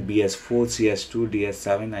 11, B has 4, C has 2, D has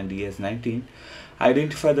 7 and E has 19.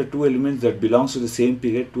 Identify the two elements that belongs to the same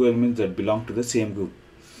period, two elements that belong to the same group.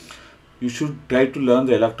 You should try to learn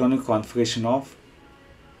the electronic configuration of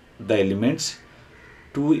the elements.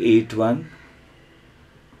 281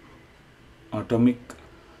 atomic,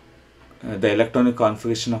 the electronic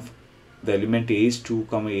configuration of the element A is 2,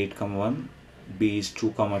 8, 1, B is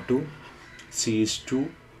 2, 2, C is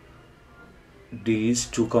 2, D is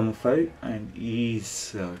 2, 5 and E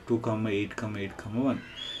is 2, 8, 1.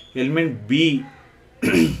 Element B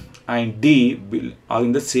and D are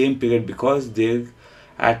in the same period because their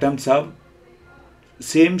atoms have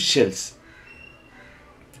same shells.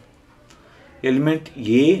 Element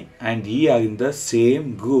A and E are in the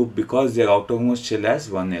same group because their outermost shell has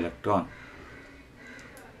one electron.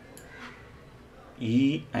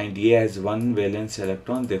 E and A has one valence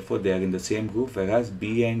electron, therefore they are in the same group, whereas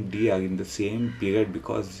B and D are in the same period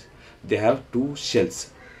because they have two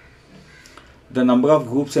shells. The number of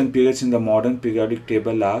groups and periods in the modern periodic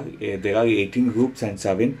table are, there are 18 groups and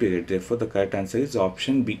 7 periods. Therefore, the correct answer is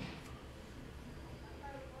option B.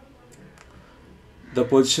 The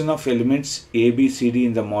position of elements A, B, C, D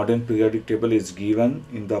in the modern periodic table is given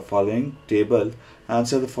in the following table.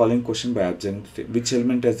 Answer the following question by observing which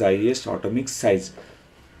element has the highest atomic size.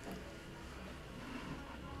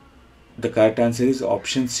 The correct answer is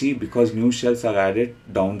option C, because new shells are added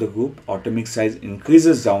down the group, atomic size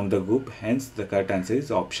increases down the group. Hence, the correct answer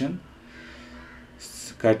is option.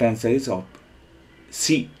 Correct answer is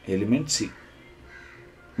C, element C.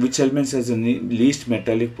 Which element has the least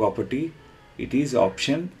metallic property? It is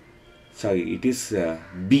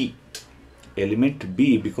B, element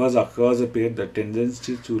B, because across the period the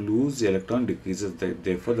tendency to lose electron decreases.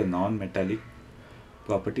 Therefore, the non-metallic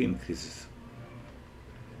property increases.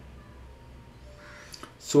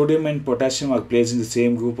 Sodium and potassium are placed in the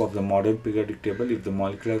same group of the modern periodic table. If the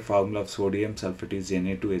molecular formula of sodium sulfate is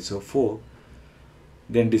Na2SO4,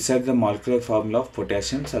 then decide the molecular formula of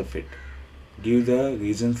potassium sulfate. Give the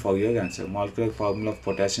reason for your answer. Molecular formula of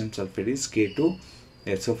potassium sulfate is K2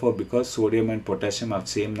 SO4 because sodium and potassium have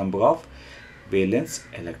same number of valence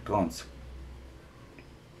electrons.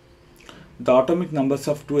 The atomic numbers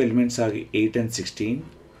of two elements are 8 and 16.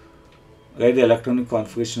 Write the electronic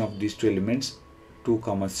configuration of these two elements 2,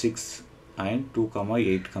 6 and 2,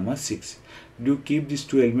 8, 6. Do you keep these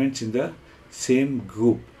two elements in the same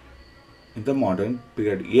group in the modern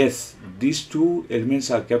period? Yes, these two elements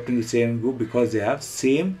are kept in the same group because they have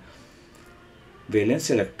same valence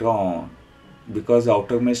electron. Because the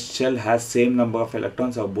outermost shell has same number of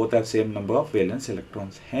electrons or both have same number of valence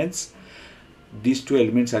electrons. Hence, these two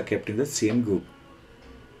elements are kept in the same group.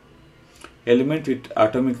 Element with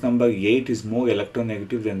atomic number 8 is more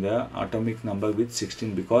electronegative than the atomic number with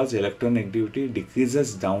 16 because electronegativity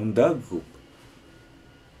decreases down the group.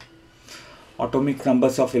 Atomic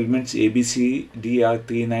numbers of elements A, B, C, D are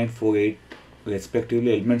 3, 9, 4, 8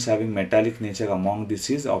 respectively. Elements having metallic nature among this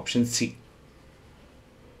is option C.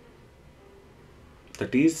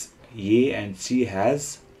 That is, A and C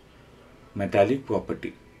has metallic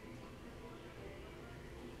property.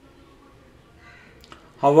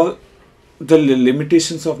 However, the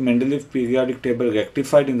limitations of Mendeleev periodic table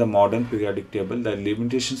rectified in the modern periodic table. The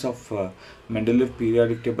limitations of Mendeleev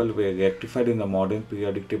periodic table were rectified in the modern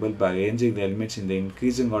periodic table by arranging the elements in the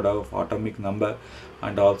increasing order of atomic number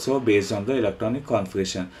and also based on the electronic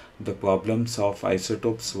configuration. The problems of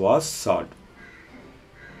isotopes was solved.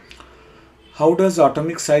 How does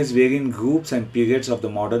atomic size vary in groups and periods of the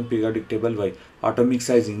modern periodic table? Why? Atomic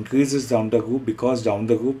size increases down the group because down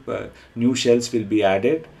the group new shells will be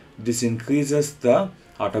added. This increases the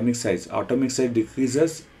atomic size. Atomic size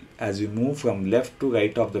decreases as we move from left to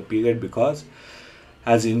right of the period because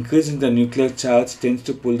as increase in the nuclear charge tends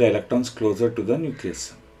to pull the electrons closer to the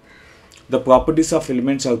nucleus. The properties of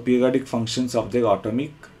elements are periodic functions of their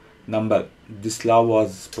atomic number. This law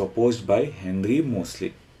was proposed by Henry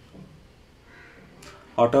Moseley.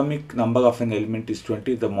 Atomic number of an element is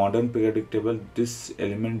 20. The modern periodic table, this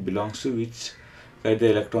element belongs to which? Write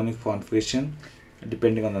the electronic configuration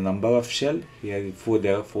depending on the number of shell. Here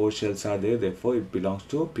there are 4 shells are there, therefore it belongs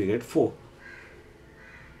to period 4.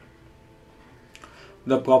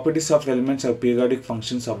 The properties of elements are periodic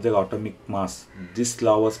functions of their atomic mass. This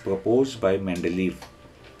law was proposed by Mendeleev.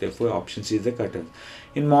 Therefore option C is the correct.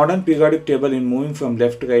 In modern periodic table, in moving from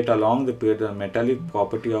left to right along the period, the metallic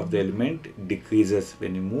property of the element decreases.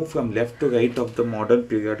 When you move from left to right of the modern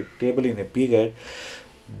periodic table in a period,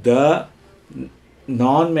 the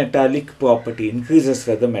non-metallic property increases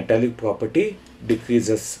where the metallic property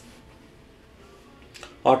decreases.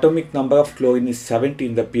 Atomic number of chlorine is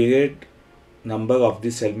 17. The period number of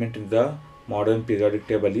this element in the modern periodic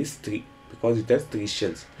table is 3 because it has 3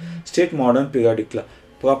 shells. State modern periodic law.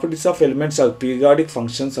 Properties of elements are periodic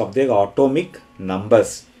functions of their atomic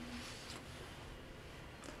numbers.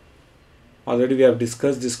 Already we have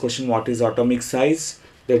discussed this question. What is atomic size?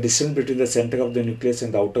 The distance between the center of the nucleus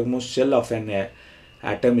and the outermost shell of an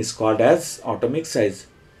atom is called as atomic size.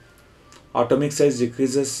 Atomic size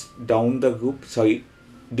decreases along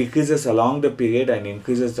the period and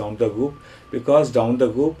increases down the group because down the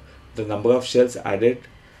group the number of shells added,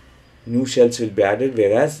 new shells will be added,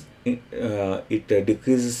 whereas it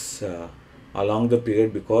decreases along the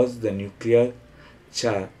period because the nuclear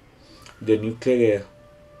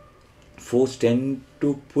force tend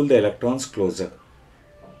to pull the electrons closer.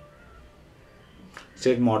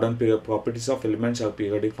 State modern period. Properties of elements are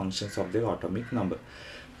periodic functions of their atomic number.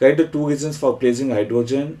 Write the 2 reasons for placing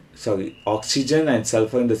oxygen and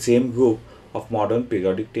sulfur in the same group of modern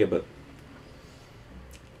periodic table.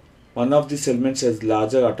 One of these elements has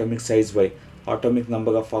larger atomic size. Why? Atomic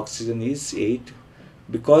number of oxygen is 8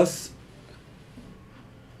 because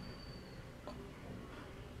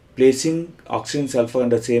placing oxygen and sulfur in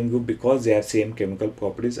the same group because they have same chemical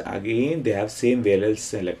properties. Again, they have same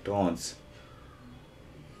valence electrons.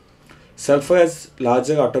 Sulfur has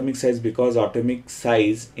larger atomic size because atomic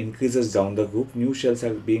size increases down the group. New shells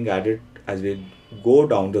are being added as we go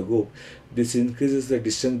down the group. This increases the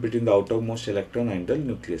distance between the outermost electron and the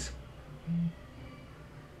nucleus.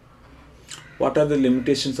 What are the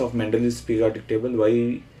limitations of Mendeleev's periodic table?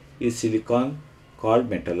 Why is silicon called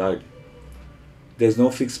metalloid? There is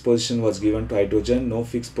no fixed position was given to hydrogen, no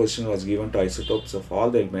fixed position was given to isotopes of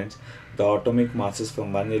all the elements. The atomic masses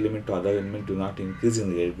from one element to other element do not increase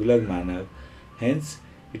in a regular manner. Hence,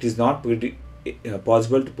 it is not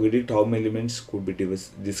possible to predict how many elements could be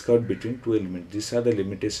discovered between two elements. These are the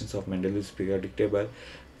limitations of Mendeleev's periodic table.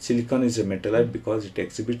 Silicon is a metalloid because it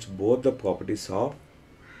exhibits both the properties of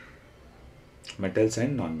metals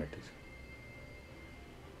and non-metals.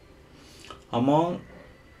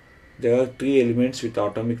 There are 3 elements with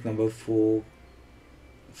atomic number 2,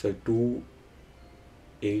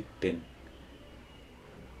 8, 10.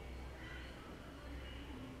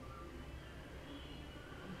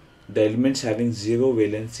 The elements having 0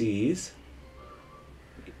 valency is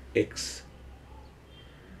X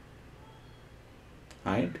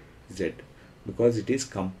and Z because it is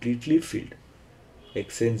completely filled.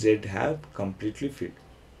 X and Z have completely filled.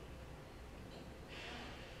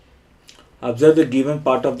 Observe the given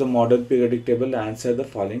part of the model periodic table and answer the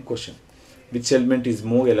following question. Which element is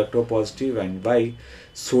more electropositive and why?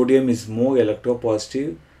 Sodium is more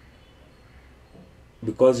electropositive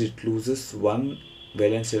because it loses one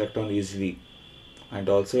valence electron easily, and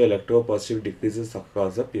also electropositivity decreases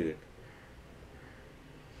across the period.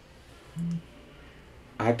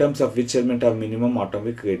 Atoms of which element have minimum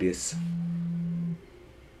atomic radius?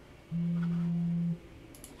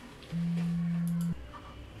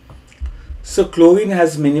 So chlorine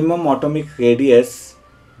has minimum atomic radius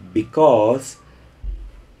because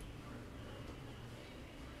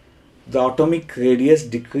the atomic radius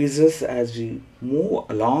decreases as we move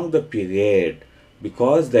along the period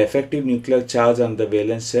because the effective nuclear charge on the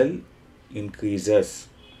valence shell increases.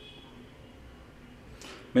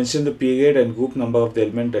 Mention the period and group number of the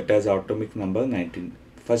element that has atomic number 19.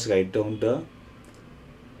 First write down the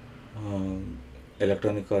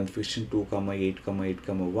electronic configuration 2, 8, 8,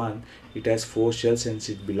 1. It has 4 shells and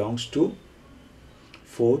it belongs to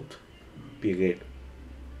 4th period.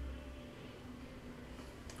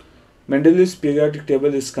 Mendeleev's periodic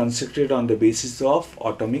table is constructed on the basis of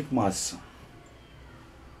atomic mass.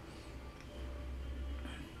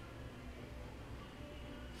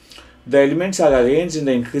 The elements are arranged in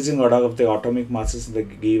the increasing order of the atomic masses in the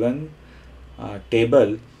given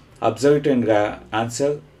table. Observe it and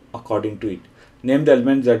answer according to it. Name the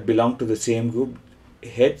elements that belong to the same group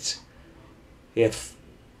H, F,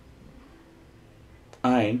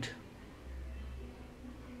 and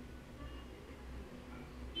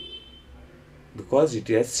because it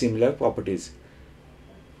has similar properties.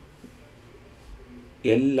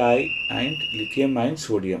 Li and lithium and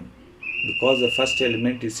sodium, because the first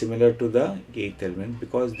element is similar to the 8th element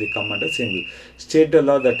because they come under same group. State the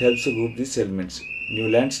law that helps to group these elements.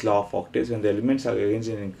 Newland's law of octaves. When the elements are arranged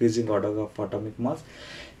in increasing order of atomic mass,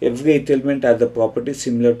 every 8th element has the property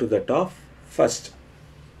similar to that of first.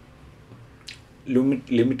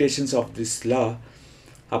 Limitations of this law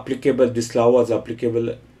applicable. This law was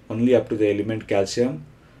applicable only up to the element calcium.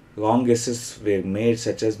 Wrong guesses were made,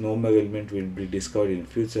 such as no more element will be discovered in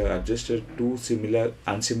future. Adjusted two unsimilar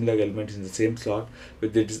elements in the same slot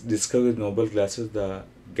with the discovery of noble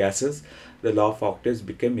gases, the law of octaves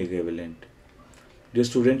became irrelevant. Dear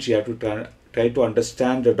students, you have to try to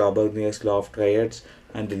understand the Daubergne's law of triads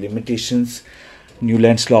and the limitations,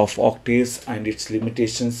 Newland's law of octaves and its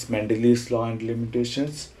limitations, Mendeleev's law and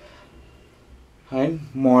limitations, and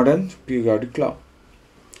modern periodic law.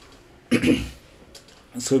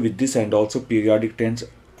 So with this and also periodic tens,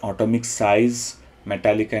 atomic size,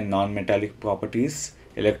 metallic and non-metallic properties,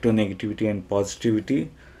 electronegativity and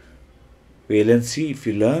positivity, valency, if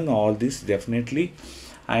you learn all this definitely,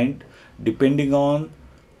 and depending on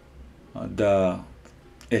the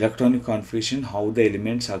electronic configuration, how the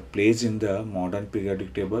elements are placed in the modern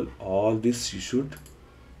periodic table, all this you should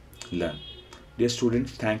learn. Dear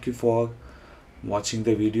students, thank you for watching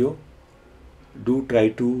the video. Do try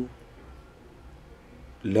to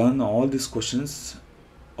learn all these questions.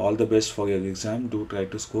 All the best for your exam. Do try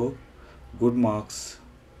to score good marks.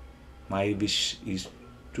 My wish is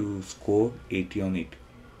to score 80 on 80.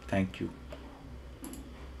 Thank you.